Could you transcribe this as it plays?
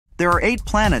There are 8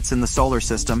 planets in the solar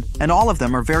system, and all of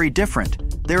them are very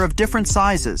different. They're of different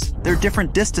sizes, they're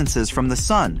different distances from the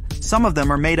sun. Some of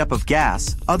them are made up of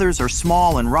gas, others are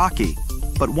small and rocky.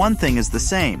 But one thing is the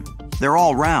same, they're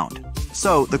all round.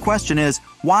 So the question is,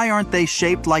 why aren't they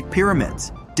shaped like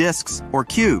pyramids, disks, or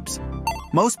cubes?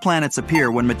 Most planets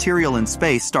appear when material in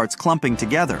space starts clumping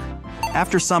together.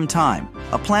 After some time,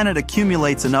 a planet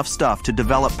accumulates enough stuff to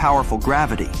develop powerful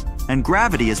gravity, and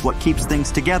gravity is what keeps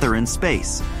things together in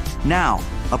space. Now,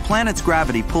 a planet's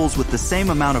gravity pulls with the same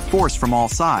amount of force from all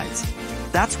sides.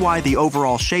 That's why the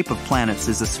overall shape of planets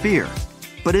is a sphere.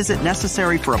 But is it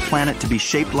necessary for a planet to be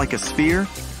shaped like a sphere?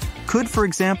 Could, for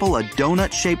example, a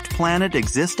donut-shaped planet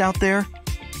exist out there?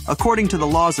 According to the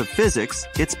laws of physics,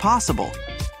 it's possible.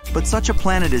 But such a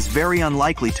planet is very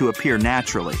unlikely to appear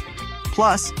naturally.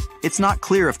 Plus, it's not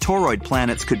clear if toroid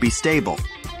planets could be stable.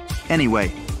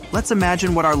 Anyway, let's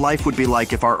imagine what our life would be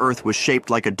like if our Earth was shaped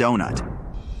like a donut.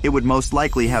 It would most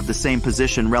likely have the same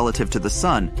position relative to the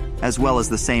sun, as well as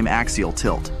the same axial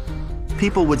tilt.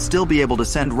 People would still be able to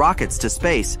send rockets to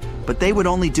space, but they would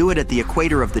only do it at the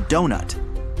equator of the donut.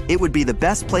 It would be the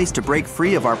best place to break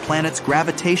free of our planet's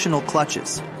gravitational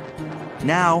clutches.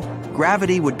 Now,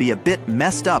 gravity would be a bit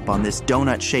messed up on this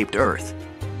donut-shaped Earth,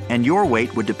 and your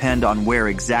weight would depend on where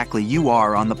exactly you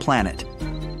are on the planet.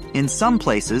 In some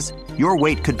places, your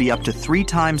weight could be up to 3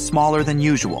 times smaller than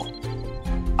usual.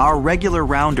 Our regular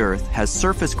round Earth has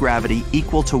surface gravity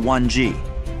equal to 1g,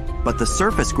 but the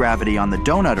surface gravity on the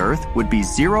donut Earth would be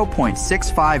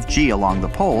 0.65 g along the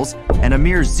poles and a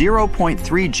mere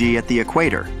 0.3 g at the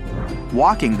equator.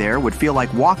 Walking there would feel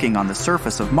like walking on the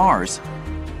surface of Mars.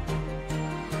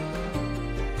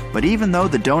 But even though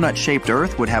the donut-shaped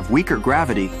Earth would have weaker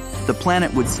gravity, the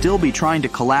planet would still be trying to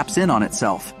collapse in on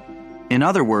itself. In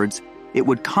other words, it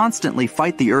would constantly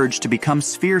fight the urge to become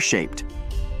sphere-shaped.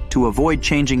 To avoid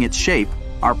changing its shape,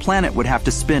 our planet would have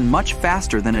to spin much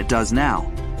faster than it does now.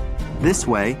 This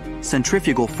way,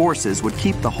 centrifugal forces would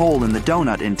keep the hole in the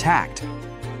donut intact.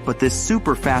 But this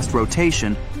super-fast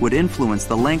rotation would influence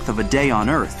the length of a day on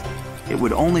Earth. It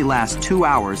would only last 2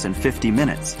 hours and 50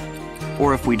 minutes.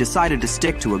 Or if we decided to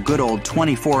stick to a good old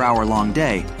 24-hour-long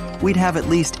day, we'd have at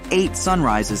least 8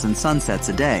 sunrises and sunsets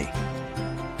a day.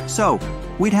 So,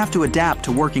 we'd have to adapt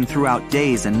to working throughout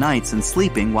days and nights and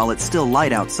sleeping while it's still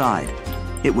light outside.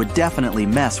 It would definitely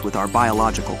mess with our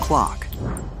biological clock.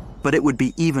 But it would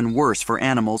be even worse for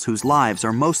animals whose lives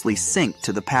are mostly synced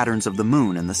to the patterns of the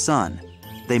moon and the sun.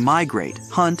 They migrate,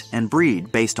 hunt, and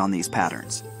breed based on these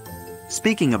patterns.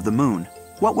 Speaking of the moon,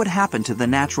 what would happen to the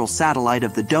natural satellite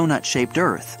of the donut-shaped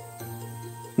Earth?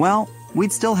 Well,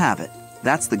 we'd still have it.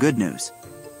 That's the good news.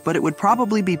 But it would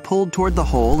probably be pulled toward the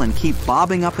hole and keep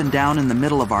bobbing up and down in the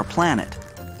middle of our planet.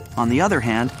 On the other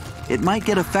hand, it might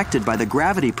get affected by the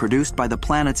gravity produced by the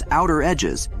planet's outer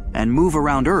edges and move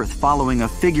around Earth following a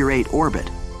figure-8 orbit.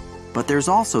 But there's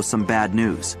also some bad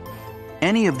news.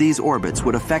 Any of these orbits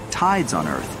would affect tides on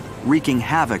Earth, wreaking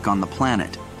havoc on the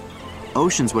planet.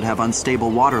 Oceans would have unstable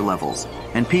water levels,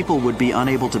 and people would be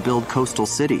unable to build coastal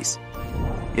cities.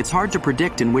 It's hard to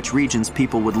predict in which regions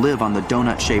people would live on the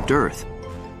donut-shaped Earth.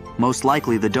 Most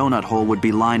likely the donut hole would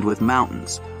be lined with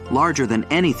mountains, larger than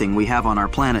anything we have on our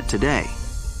planet today.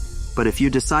 But if you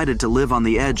decided to live on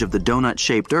the edge of the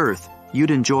donut-shaped Earth,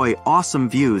 you'd enjoy awesome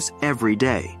views every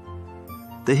day.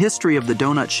 The history of the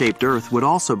donut-shaped Earth would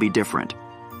also be different.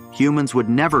 Humans would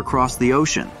never cross the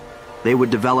ocean. They would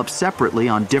develop separately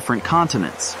on different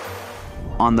continents.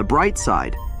 On the bright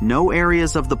side, no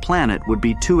areas of the planet would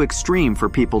be too extreme for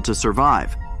people to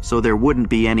survive, so there wouldn't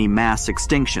be any mass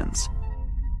extinctions.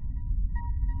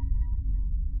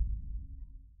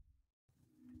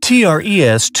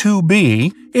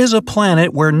 TRES-2b is a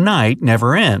planet where night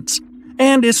never ends.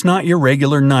 And it's not your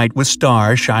regular night with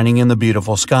stars shining in the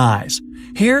beautiful skies.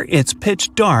 Here it's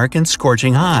pitch dark and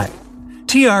scorching hot.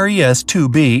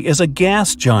 TRES-2b is a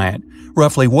gas giant,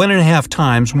 roughly 1.5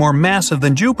 times more massive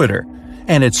than Jupiter,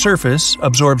 and its surface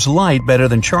absorbs light better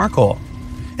than charcoal.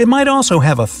 It might also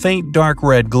have a faint dark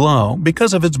red glow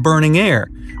because of its burning air,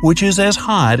 which is as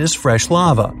hot as fresh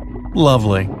lava.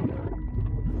 Lovely.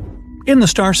 In the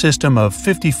star system of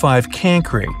 55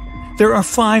 Cancri, there are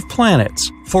 5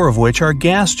 planets, 4 of which are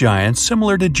gas giants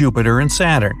similar to Jupiter and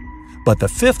Saturn. But the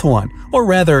 5th one, or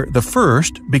rather the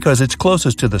first, because it's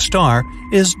closest to the star,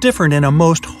 is different in a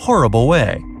most horrible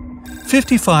way.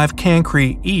 55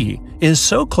 Cancri e is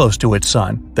so close to its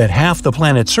sun that half the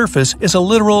planet's surface is a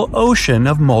literal ocean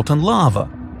of molten lava.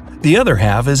 The other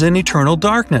half is in eternal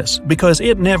darkness because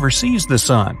it never sees the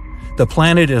sun. The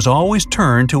planet is always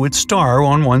turned to its star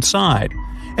on one side,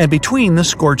 and between the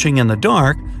scorching and the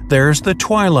dark, there's the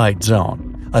twilight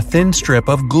zone, a thin strip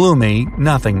of gloomy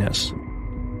nothingness.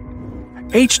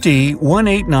 HD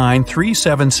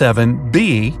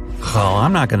 189377b,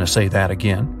 I'm not going to say that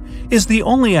again, is the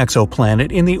only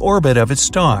exoplanet in the orbit of its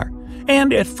star,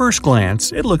 and at first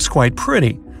glance it looks quite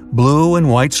pretty, blue and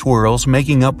white swirls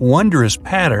making up wondrous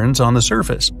patterns on the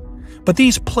surface. But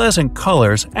these pleasant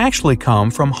colors actually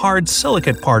come from hard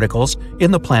silicate particles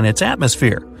in the planet's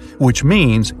atmosphere, which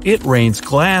means it rains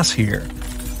glass here.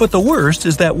 But the worst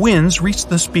is that winds reach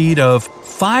the speed of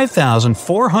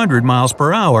 5,400 miles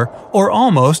per hour, or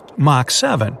almost Mach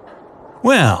 7.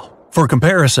 Well, for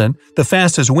comparison, the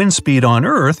fastest wind speed on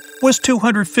Earth was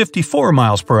 254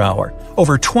 miles per hour,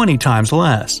 over 20 times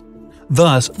less.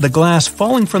 Thus, the glass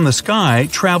falling from the sky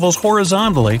travels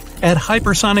horizontally at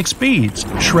hypersonic speeds,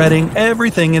 shredding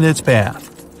everything in its path.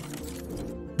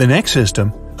 The next system,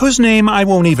 whose name I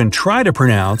won't even try to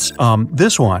pronounce,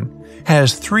 this one,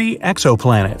 has 3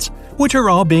 exoplanets, which are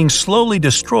all being slowly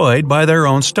destroyed by their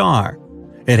own star.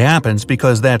 It happens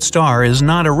because that star is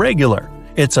not a regular.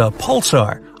 It's a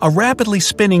pulsar, a rapidly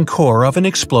spinning core of an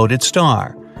exploded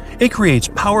star. It creates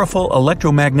powerful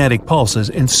electromagnetic pulses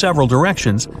in several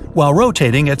directions while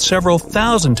rotating at several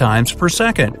thousand times per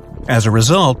second. As a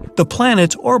result, the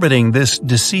planets orbiting this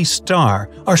deceased star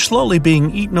are slowly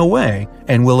being eaten away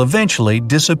and will eventually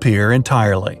disappear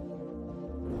entirely.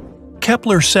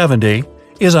 Kepler-70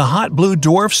 is a hot blue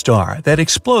dwarf star that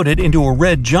exploded into a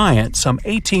red giant some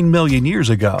 18 million years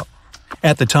ago.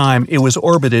 At the time, it was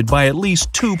orbited by at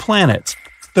least 2 planets,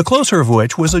 the closer of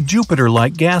which was a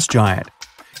Jupiter-like gas giant.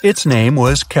 Its name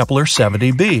was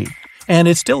Kepler-70b, and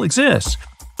it still exists,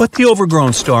 but the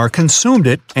overgrown star consumed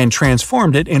it and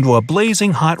transformed it into a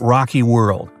blazing hot rocky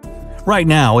world. Right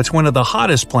now, it's one of the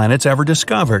hottest planets ever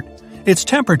discovered. Its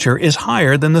temperature is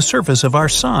higher than the surface of our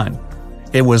Sun.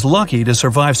 It was lucky to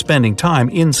survive spending time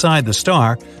inside the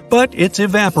star, but it's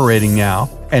evaporating now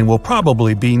and will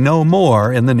probably be no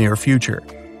more in the near future.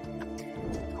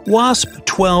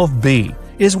 WASP-12b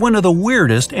is one of the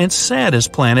weirdest and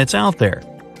saddest planets out there.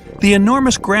 The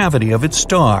enormous gravity of its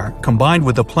star, combined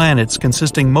with the planets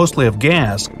consisting mostly of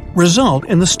gas, result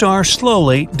in the star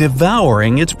slowly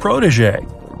devouring its protege.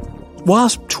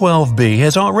 WASP-12b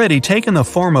has already taken the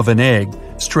form of an egg,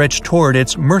 stretched toward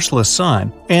its merciless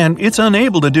sun, and it's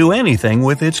unable to do anything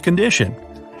with its condition.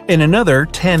 In another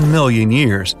 10 million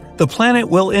years, the planet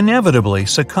will inevitably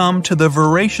succumb to the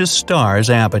voracious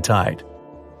star's appetite.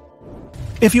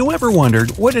 If you ever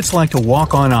wondered what it's like to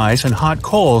walk on ice and hot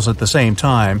coals at the same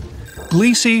time,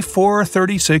 Gliese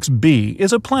 436b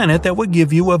is a planet that would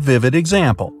give you a vivid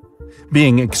example.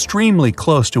 Being extremely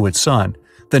close to its sun,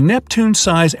 the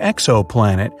Neptune-sized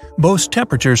exoplanet boasts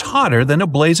temperatures hotter than a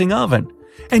blazing oven,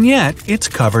 and yet it's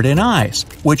covered in ice,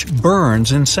 which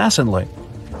burns incessantly.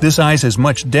 This ice is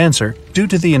much denser due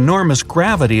to the enormous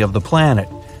gravity of the planet,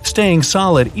 staying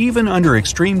solid even under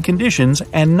extreme conditions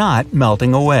and not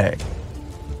melting away.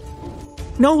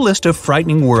 No list of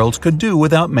frightening worlds could do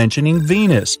without mentioning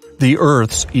Venus, the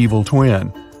Earth's evil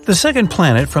twin. The second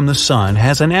planet from the Sun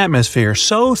has an atmosphere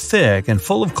so thick and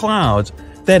full of clouds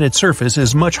that its surface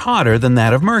is much hotter than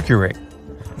that of Mercury.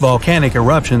 Volcanic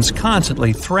eruptions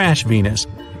constantly thrash Venus.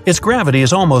 Its gravity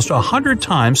is almost 100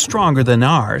 times stronger than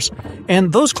ours,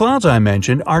 and those clouds I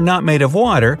mentioned are not made of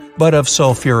water but of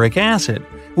sulfuric acid,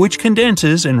 which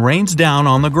condenses and rains down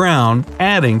on the ground,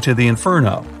 adding to the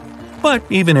inferno. But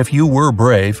even if you were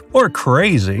brave, or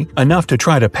crazy, enough to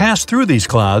try to pass through these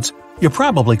clouds, you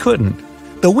probably couldn't.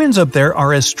 The winds up there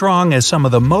are as strong as some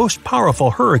of the most powerful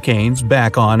hurricanes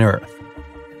back on Earth.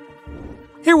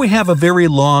 Here we have a very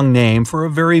long name for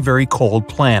a very, very cold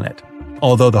planet.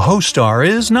 Although the host star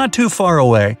is not too far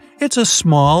away, it's a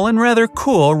small and rather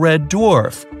cool red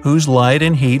dwarf, whose light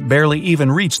and heat barely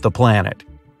even reach the planet.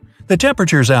 The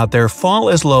temperatures out there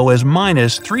fall as low as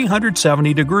minus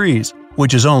 370 degrees,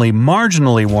 which is only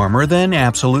marginally warmer than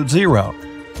absolute zero.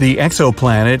 The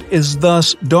exoplanet is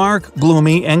thus dark,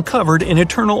 gloomy, and covered in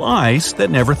eternal ice that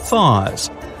never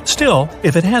thaws. Still,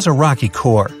 if it has a rocky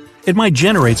core, it might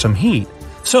generate some heat,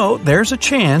 so there's a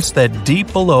chance that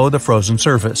deep below the frozen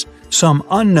surface, some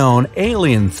unknown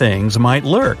alien things might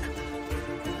lurk.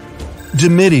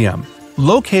 Dimidium,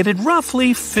 located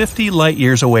roughly 50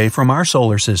 light-years away from our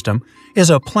solar system, is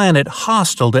a planet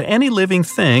hostile to any living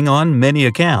thing on many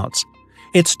accounts.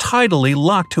 It's tidally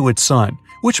locked to its sun,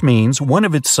 which means one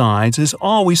of its sides is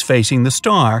always facing the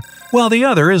star, while the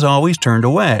other is always turned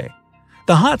away.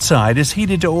 The hot side is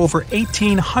heated to over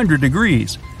 1,800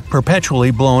 degrees,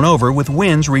 perpetually blown over with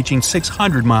winds reaching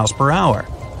 600 miles per hour.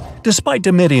 Despite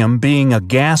Dimidium being a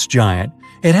gas giant,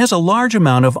 it has a large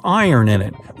amount of iron in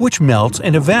it, which melts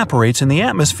and evaporates in the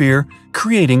atmosphere,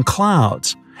 creating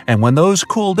clouds. and when those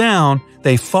cool down,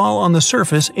 they fall on the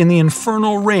surface in the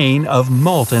infernal rain of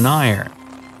molten iron.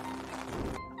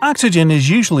 Oxygen is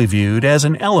usually viewed as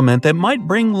an element that might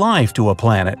bring life to a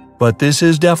planet, but this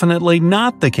is definitely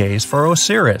not the case for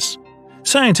Osiris.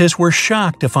 Scientists were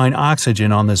shocked to find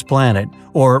oxygen on this planet,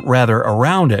 or rather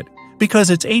around it,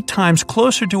 because it's 8 times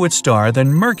closer to its star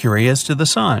than Mercury is to the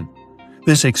Sun.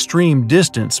 This extreme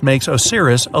distance makes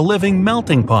Osiris a living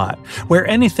melting pot, where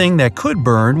anything that could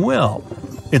burn will.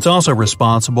 It's also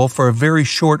responsible for a very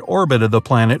short orbit of the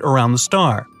planet around the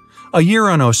star. A year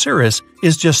on Osiris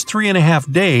is just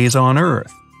 3.5 days on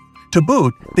Earth. To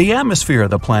boot, the atmosphere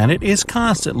of the planet is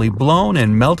constantly blown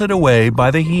and melted away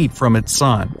by the heat from its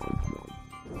sun.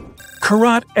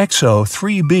 Karat EXO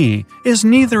 3b is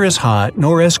neither as hot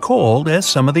nor as cold as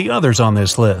some of the others on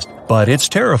this list, but it's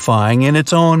terrifying in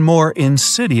its own more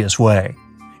insidious way.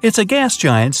 It's a gas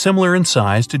giant similar in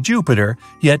size to Jupiter,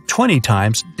 yet 20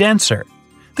 times denser.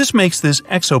 This makes this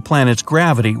exoplanet's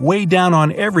gravity weigh down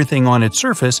on everything on its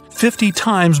surface 50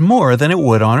 times more than it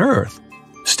would on Earth.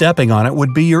 Stepping on it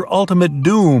would be your ultimate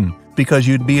doom, because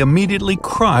you'd be immediately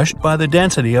crushed by the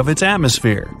density of its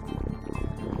atmosphere.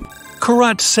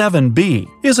 Karat 7b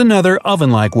is another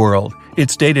oven-like world.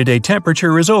 Its day-to-day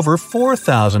temperature is over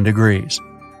 4,000 degrees.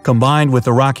 Combined with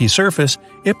the rocky surface,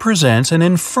 it presents an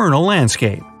infernal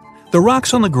landscape. The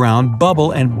rocks on the ground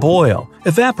bubble and boil,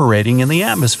 evaporating in the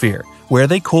atmosphere, where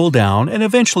they cool down and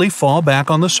eventually fall back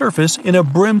on the surface in a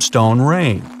brimstone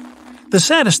rain. The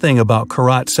saddest thing about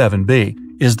Karat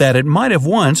 7b is that it might have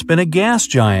once been a gas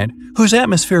giant whose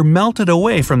atmosphere melted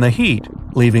away from the heat,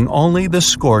 leaving only the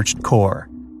scorched core.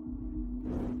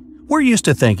 We're used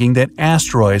to thinking that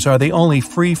asteroids are the only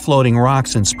free-floating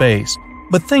rocks in space,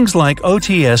 but things like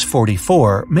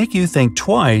OTS-44 make you think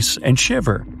twice and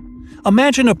shiver.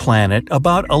 Imagine a planet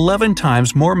about 11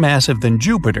 times more massive than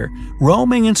Jupiter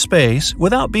roaming in space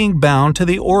without being bound to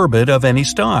the orbit of any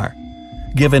star.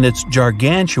 Given its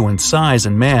gargantuan size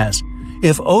and mass,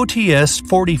 if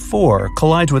OTS-44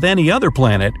 collides with any other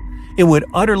planet, it would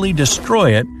utterly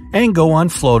destroy it and go on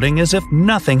floating as if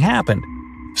nothing happened.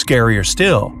 Scarier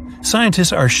still,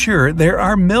 scientists are sure there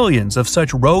are millions of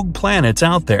such rogue planets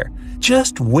out there,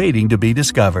 just waiting to be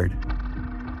discovered.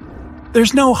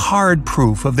 There's no hard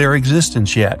proof of their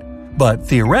existence yet, but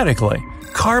theoretically,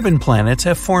 carbon planets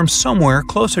have formed somewhere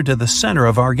closer to the center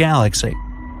of our galaxy.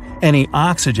 Any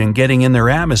oxygen getting in their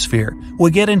atmosphere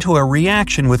would get into a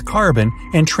reaction with carbon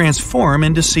and transform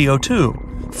into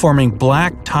CO2, forming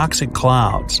black toxic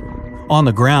clouds. On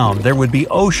the ground, there would be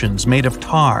oceans made of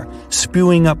tar,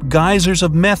 spewing up geysers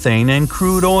of methane and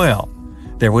crude oil.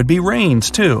 There would be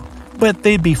rains too, but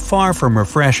they'd be far from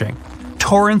refreshing.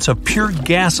 Torrents of pure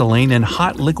gasoline and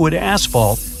hot liquid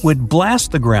asphalt would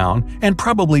blast the ground and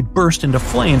probably burst into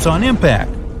flames on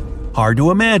impact. Hard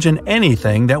to imagine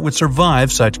anything that would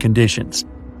survive such conditions.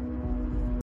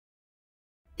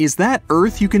 Is that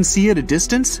Earth you can see at a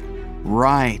distance?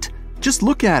 Right. Just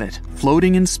look at it,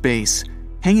 floating in space,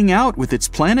 hanging out with its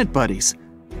planet buddies.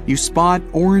 You spot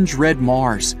orange-red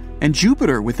Mars and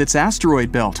Jupiter with its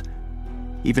asteroid belt.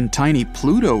 Even tiny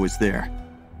Pluto is there.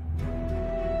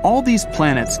 All these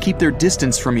planets keep their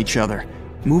distance from each other,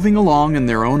 moving along in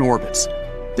their own orbits.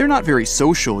 They're not very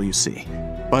social, you see,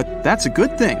 but that's a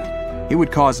good thing. It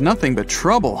would cause nothing but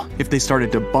trouble if they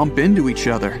started to bump into each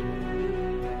other.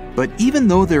 But even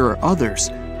though there are others,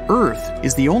 Earth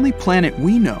is the only planet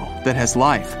we know that has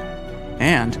life.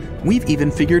 And we've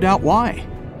even figured out why.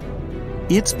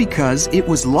 It's because it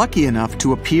was lucky enough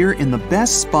to appear in the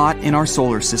best spot in our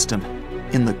solar system,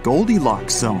 in the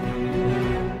Goldilocks zone.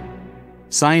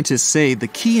 Scientists say the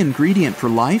key ingredient for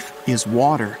life is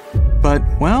water. But,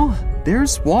 well,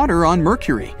 there's water on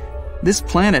Mercury. This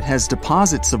planet has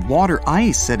deposits of water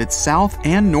ice at its south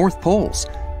and north poles,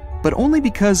 but only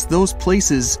because those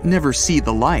places never see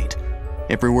the light.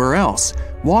 Everywhere else,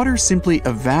 water simply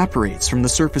evaporates from the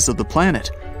surface of the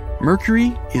planet.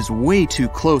 Mercury is way too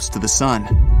close to the sun.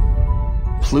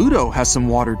 Pluto has some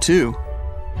water too.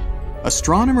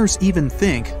 Astronomers even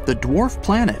think the dwarf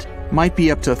planet might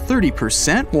be up to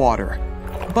 30% water,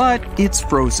 but it's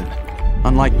frozen.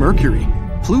 Unlike Mercury,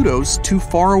 Pluto's too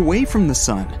far away from the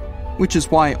sun, which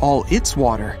is why all its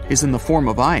water is in the form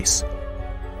of ice.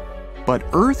 But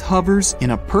Earth hovers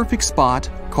in a perfect spot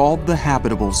called the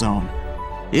habitable zone.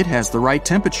 It has the right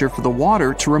temperature for the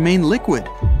water to remain liquid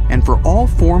and for all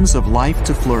forms of life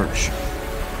to flourish.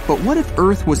 But what if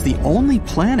Earth was the only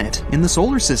planet in the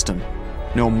solar system?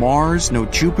 No Mars, no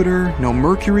Jupiter, no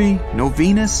Mercury, no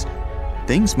Venus.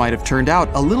 Things might have turned out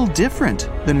a little different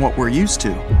than what we're used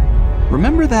to.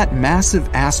 Remember that massive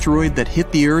asteroid that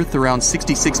hit the Earth around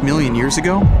 66 million years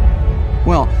ago?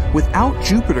 Well, without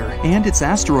Jupiter and its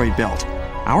asteroid belt,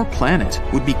 our planet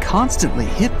would be constantly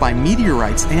hit by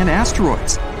meteorites and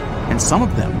asteroids, and some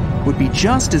of them would be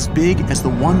just as big as the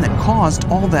one that caused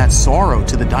all that sorrow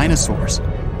to the dinosaurs.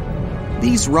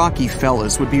 These rocky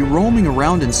fellas would be roaming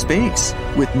around in space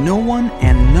with no one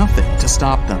and nothing to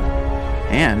stop them.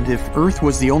 And if Earth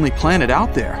was the only planet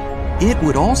out there, it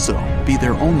would also be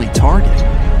their only target.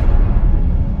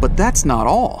 But that's not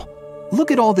all. Look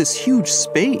at all this huge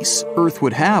space Earth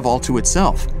would have all to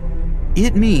itself.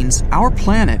 It means our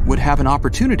planet would have an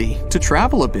opportunity to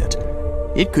travel a bit.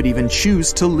 It could even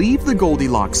choose to leave the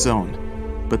Goldilocks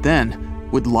zone. But then,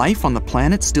 would life on the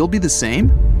planet still be the same?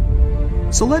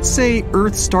 So let's say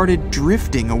Earth started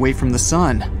drifting away from the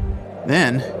sun.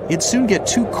 Then, it'd soon get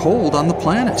too cold on the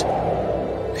planet.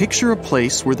 Picture a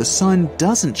place where the sun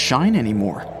doesn't shine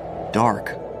anymore.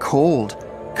 Dark, cold,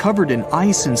 covered in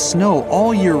ice and snow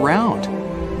all year round.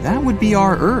 That would be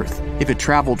our Earth if it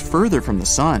traveled further from the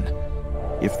sun.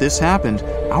 If this happened,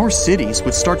 our cities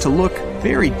would start to look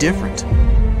very different.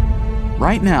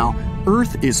 Right now,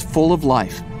 Earth is full of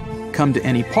life. Come to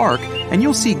any park and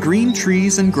you'll see green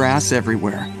trees and grass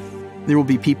everywhere. There will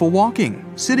be people walking,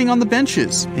 sitting on the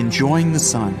benches, enjoying the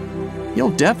sun.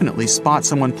 You'll definitely spot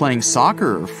someone playing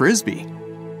soccer or frisbee.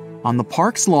 On the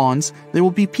park's lawns, there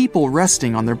will be people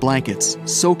resting on their blankets,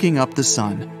 soaking up the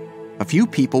sun. A few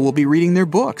people will be reading their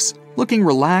books, looking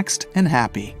relaxed and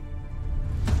happy.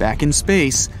 Back in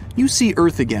space, you see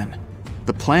Earth again.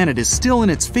 The planet is still in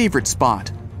its favorite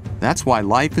spot. That's why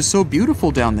life is so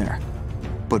beautiful down there.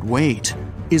 But wait,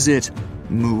 is it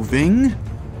moving?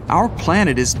 Our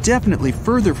planet is definitely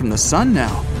further from the sun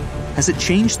now. Has it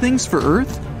changed things for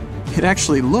Earth? It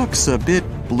actually looks a bit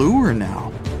bluer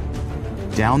now.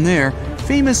 Down there,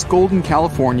 famous golden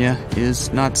California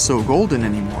is not so golden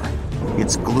anymore.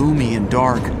 It's gloomy and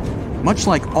dark, much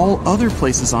like all other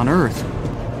places on Earth.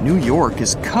 New York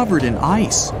is covered in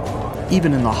ice.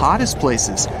 Even in the hottest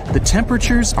places, the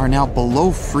temperatures are now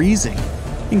below freezing,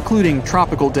 including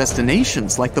tropical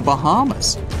destinations like the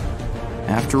Bahamas.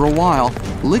 After a while,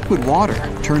 liquid water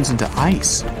turns into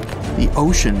ice. The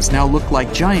oceans now look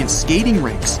like giant skating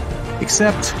rinks,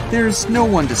 except there's no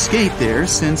one to skate there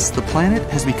since the planet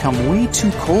has become way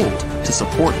too cold to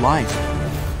support life.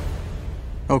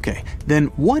 Okay, then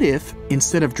what if,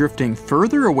 instead of drifting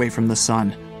further away from the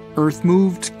sun, Earth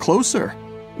moved closer,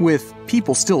 with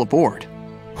people still aboard?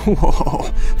 Whoa,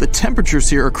 the temperatures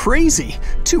here are crazy,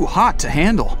 too hot to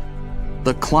handle.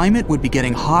 The climate would be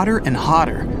getting hotter and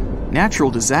hotter.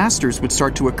 Natural disasters would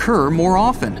start to occur more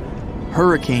often.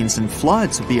 Hurricanes and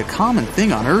floods would be a common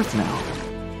thing on Earth now.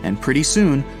 And pretty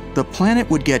soon, the planet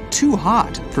would get too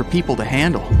hot for people to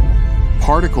handle.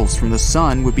 Particles from the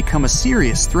sun would become a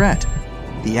serious threat.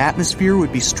 The atmosphere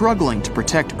would be struggling to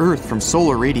protect Earth from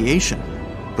solar radiation.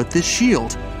 But this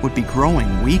shield would be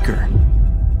growing weaker.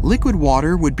 Liquid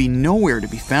water would be nowhere to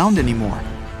be found anymore,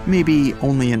 maybe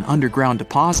only in underground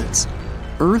deposits.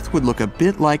 Earth would look a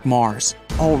bit like Mars,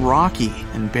 all rocky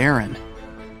and barren.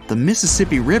 The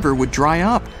Mississippi River would dry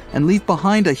up and leave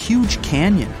behind a huge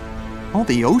canyon. All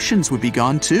the oceans would be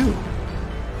gone too.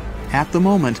 At the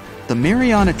moment, the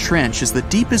Mariana Trench is the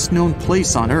deepest known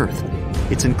place on Earth.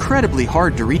 It's incredibly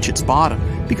hard to reach its bottom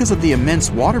because of the immense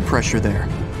water pressure there.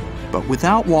 But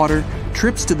without water,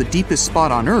 trips to the deepest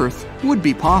spot on Earth would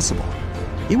be possible.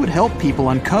 It would help people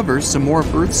uncover some more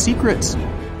of Earth's secrets.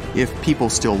 If people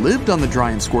still lived on the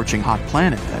dry and scorching hot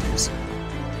planet, that is.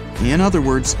 In other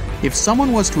words, if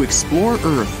someone was to explore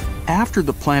Earth after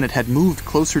the planet had moved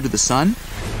closer to the sun,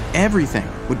 everything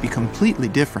would be completely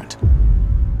different.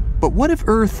 But what if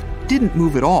Earth didn't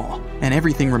move at all and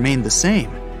everything remained the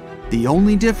same? The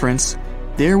only difference,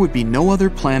 there would be no other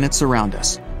planets around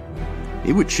us.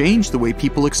 It would change the way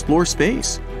people explore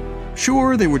space.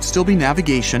 Sure, there would still be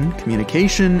navigation,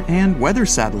 communication, and weather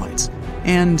satellites,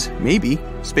 and maybe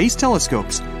space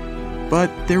telescopes. But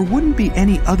there wouldn't be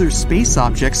any other space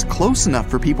objects close enough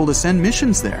for people to send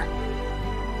missions there.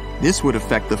 This would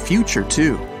affect the future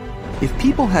too. If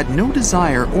people had no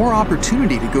desire or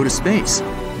opportunity to go to space,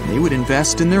 they would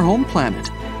invest in their home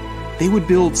planet. They would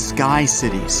build sky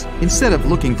cities instead of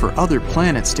looking for other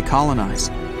planets to colonize.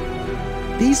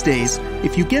 These days,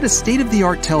 if you get a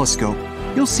state-of-the-art telescope,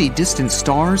 you'll see distant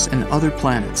stars and other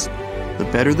planets. The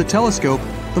better the telescope,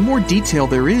 the more detail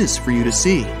there is for you to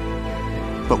see.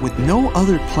 But with no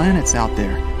other planets out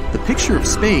there, the picture of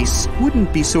space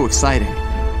wouldn't be so exciting.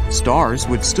 Stars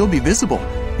would still be visible,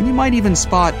 and you might even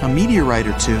spot a meteorite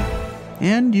or two.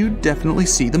 And you'd definitely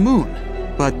see the moon,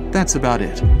 but that's about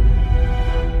it.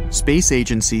 Space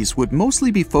agencies would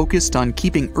mostly be focused on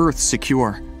keeping Earth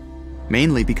secure,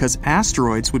 mainly because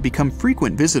asteroids would become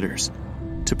frequent visitors.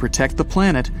 To protect the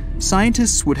planet,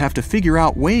 scientists would have to figure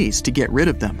out ways to get rid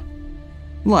of them.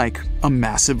 Like a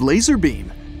massive laser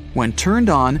beam. When turned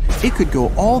on, it could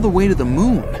go all the way to the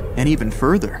moon and even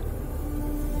further.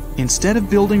 Instead of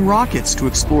building rockets to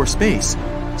explore space,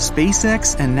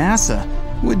 SpaceX and NASA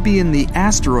would be in the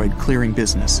asteroid clearing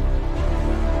business.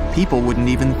 People wouldn't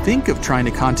even think of trying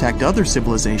to contact other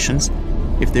civilizations.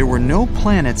 If there were no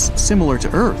planets similar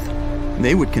to Earth,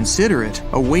 they would consider it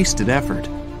a wasted effort.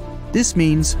 This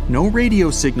means no radio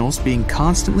signals being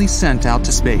constantly sent out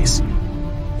to space.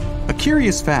 A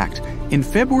curious fact, in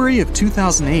February of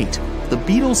 2008, the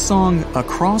Beatles song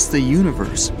Across the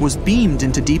Universe was beamed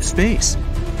into deep space.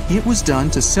 It was done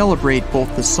to celebrate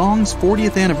both the song's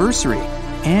 40th anniversary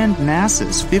and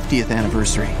NASA's 50th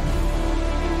anniversary.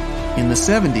 In the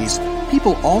 70s,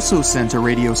 people also sent a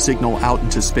radio signal out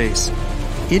into space.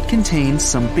 It contained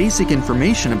some basic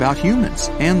information about humans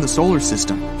and the solar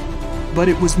system. But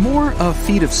it was more a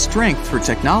feat of strength for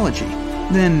technology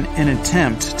than an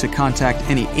attempt to contact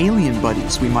any alien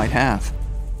buddies we might have.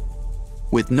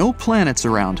 With no planets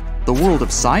around, the world of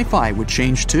sci-fi would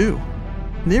change too.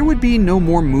 There would be no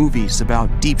more movies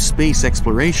about deep space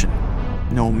exploration.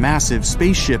 No massive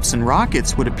spaceships and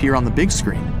rockets would appear on the big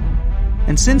screen.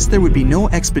 And since there would be no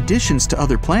expeditions to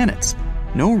other planets,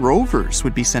 no rovers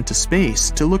would be sent to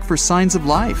space to look for signs of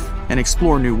life and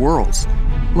explore new worlds,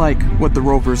 like what the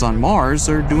rovers on Mars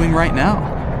are doing right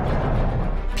now.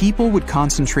 People would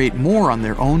concentrate more on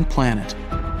their own planet.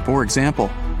 For example,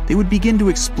 they would begin to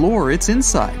explore its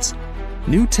insides.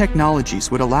 New technologies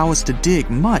would allow us to dig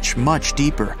much, much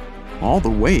deeper, all the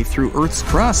way through Earth's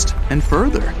crust and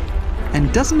further.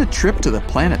 And doesn't a trip to the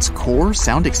planet's core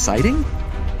sound exciting?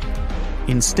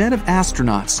 Instead of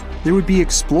astronauts, there would be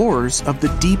explorers of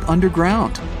the deep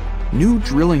underground. New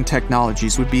drilling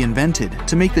technologies would be invented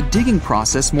to make the digging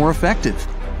process more effective.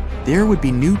 There would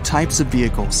be new types of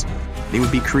vehicles. They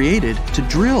would be created to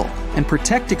drill and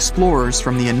protect explorers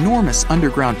from the enormous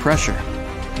underground pressure.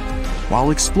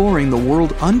 While exploring the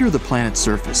world under the planet's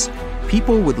surface,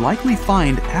 people would likely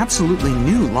find absolutely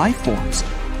new life forms.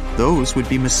 Those would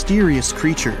be mysterious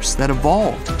creatures that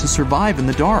evolved to survive in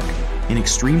the dark, in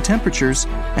extreme temperatures,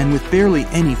 and with barely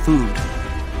any food.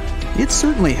 It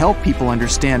certainly helped people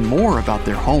understand more about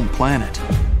their home planet.